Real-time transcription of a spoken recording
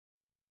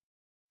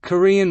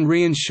Korean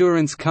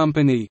Reinsurance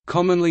Company,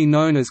 commonly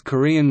known as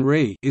Korean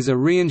Re, is a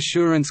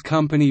reinsurance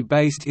company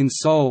based in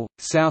Seoul,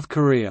 South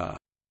Korea.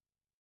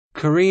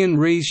 Korean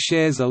Re's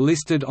shares are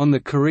listed on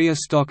the Korea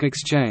Stock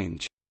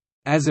Exchange.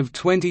 As of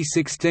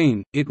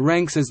 2016, it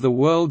ranks as the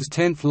world's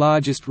 10th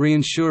largest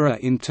reinsurer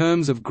in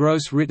terms of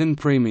gross written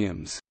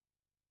premiums.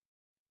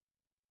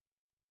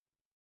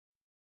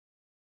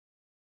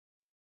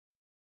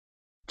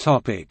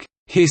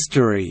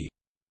 History.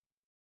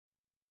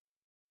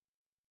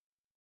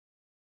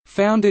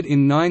 Founded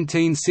in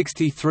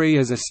 1963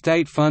 as a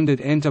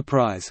state-funded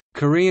enterprise,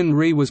 Korean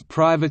Re was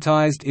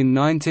privatized in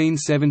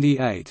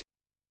 1978.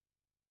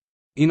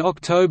 In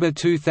October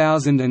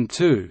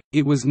 2002,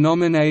 it was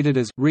nominated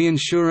as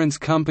Reinsurance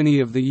Company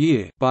of the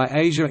Year by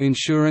Asia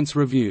Insurance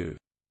Review.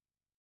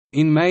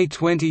 In May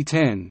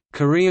 2010,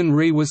 Korean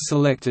Re was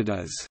selected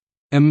as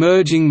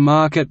Emerging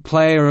Market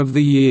Player of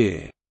the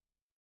Year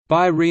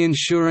by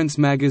Reinsurance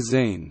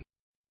Magazine.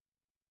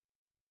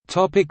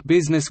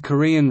 Business.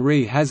 Korean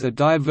Re has a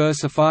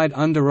diversified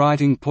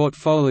underwriting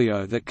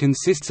portfolio that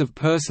consists of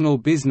personal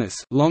business,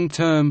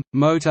 long-term,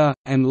 motor,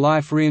 and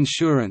life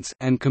reinsurance,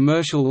 and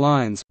commercial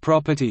lines,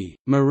 property,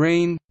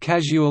 marine,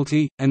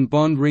 casualty, and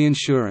bond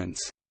reinsurance.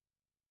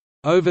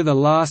 Over the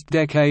last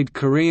decade,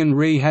 Korean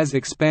Re has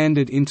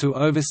expanded into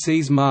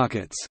overseas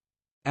markets.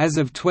 As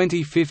of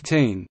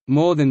 2015,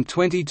 more than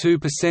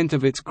 22%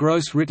 of its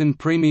gross written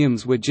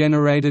premiums were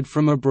generated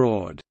from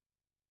abroad.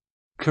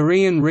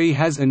 Korean Re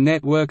has a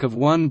network of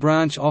one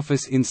branch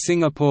office in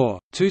Singapore,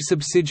 2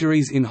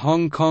 subsidiaries in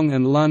Hong Kong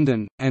and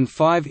London, and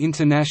 5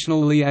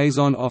 international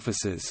liaison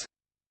offices.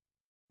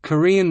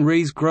 Korean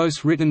Re's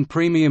gross written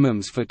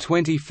premiums for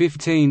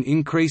 2015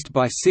 increased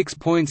by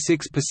 6.6%,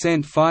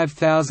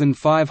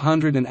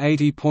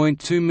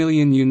 $5,580.2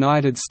 million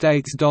United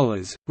States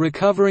dollars,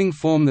 recovering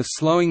from the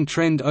slowing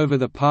trend over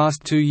the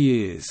past 2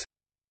 years.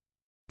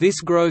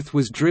 This growth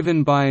was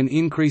driven by an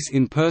increase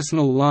in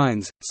personal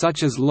lines,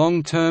 such as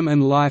long-term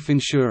and life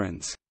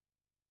insurance.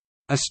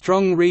 A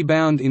strong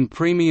rebound in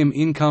premium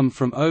income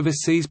from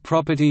overseas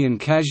property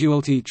and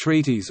casualty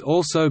treaties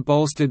also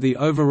bolstered the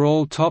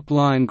overall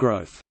top-line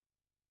growth.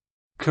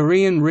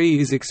 Korean Re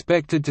is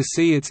expected to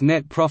see its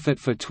net profit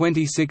for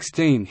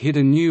 2016 hit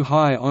a new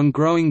high on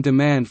growing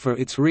demand for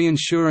its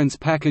reinsurance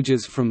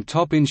packages from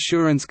top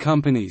insurance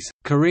companies.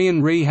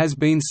 Korean Re has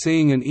been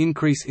seeing an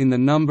increase in the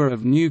number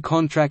of new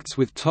contracts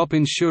with top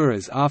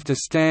insurers after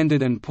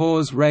Standard &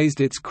 Poor's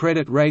raised its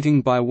credit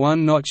rating by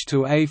 1 notch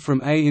to A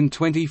from A in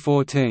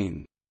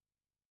 2014.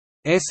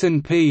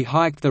 S&P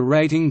hiked the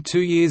rating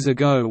 2 years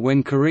ago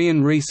when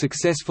Korean Re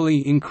successfully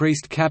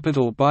increased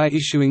capital by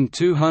issuing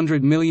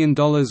 $200 million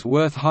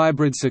worth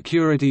hybrid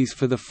securities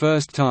for the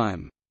first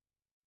time.